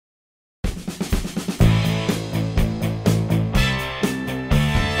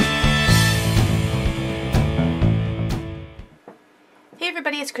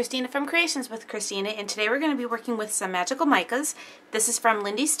everybody, it's Christina from Creations with Christina, and today we're going to be working with some magical micas. This is from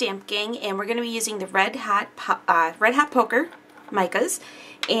Lindy's Stamp Gang, and we're going to be using the Red Hot Poker micas.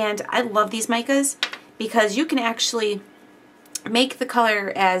 And I love these micas because you can actually make the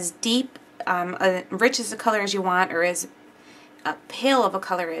color as deep, rich as a color as you want, or as pale of a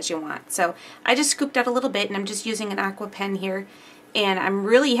color as you want. So I just scooped out a little bit, and I'm just using an aqua pen here. And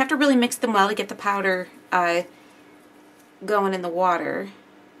you have to really mix them well to get the powder going in the water.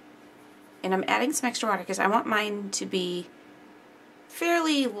 And I'm adding some extra water because I want mine to be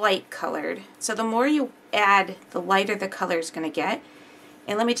fairly light colored. So the more you add, the lighter the color is going to get.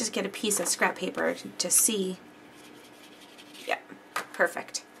 And let me just get a piece of scrap paper to see. Yeah,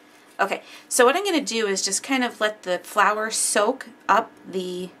 perfect. Okay, so what I'm going to do is just kind of let the flour soak up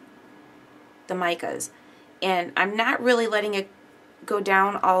the micas. And I'm not really letting it go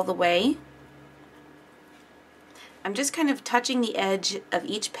down all the way. I'm just kind of touching the edge of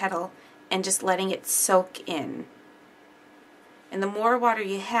each petal and just letting it soak in. And the more water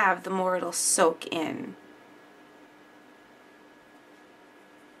you have, the more it'll soak in.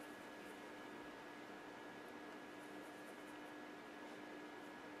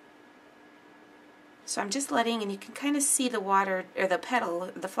 So I'm just letting, and you can kind of see the water, or the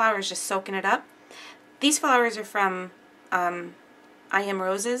petal, the flower is just soaking it up. These flowers are from I Am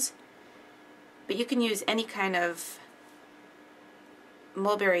Roses. But you can use any kind of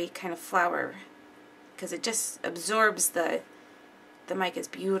mulberry kind of flower because it just absorbs the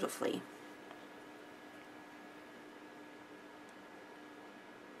micas beautifully.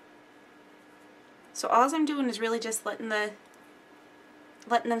 So all I'm doing is really just letting them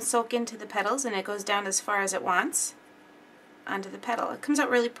soak into the petals, and it goes down as far as it wants onto the petal. It comes out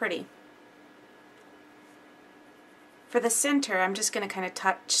really pretty. For the center, I'm just going to kind of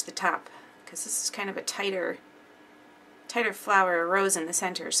touch the top, because this is kind of a tighter flower, rose in the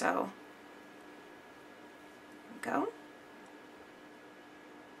center, so there we go.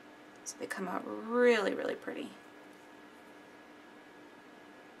 So they come out really, really pretty.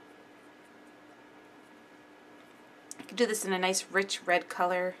 I could do this in a nice rich red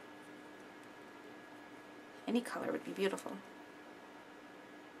color. Any color would be beautiful.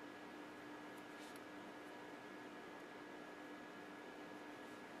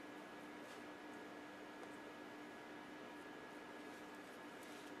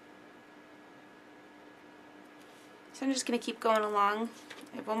 So I'm just going to keep going along.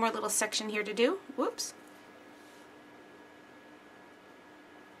 I have one more little section here to do. Whoops.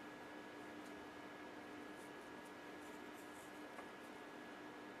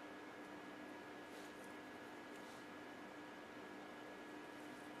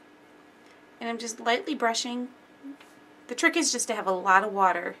 And I'm just lightly brushing. The trick is just to have a lot of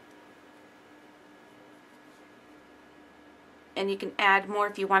water. And you can add more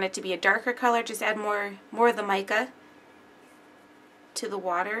if you want it to be a darker color. Just add more of the mica to the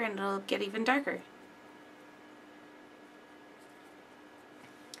water and it'll get even darker.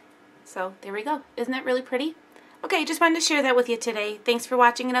 So there we go. Isn't that really pretty? Okay, just wanted to share that with you today. Thanks for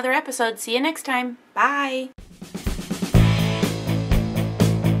watching another episode. See you next time. Bye!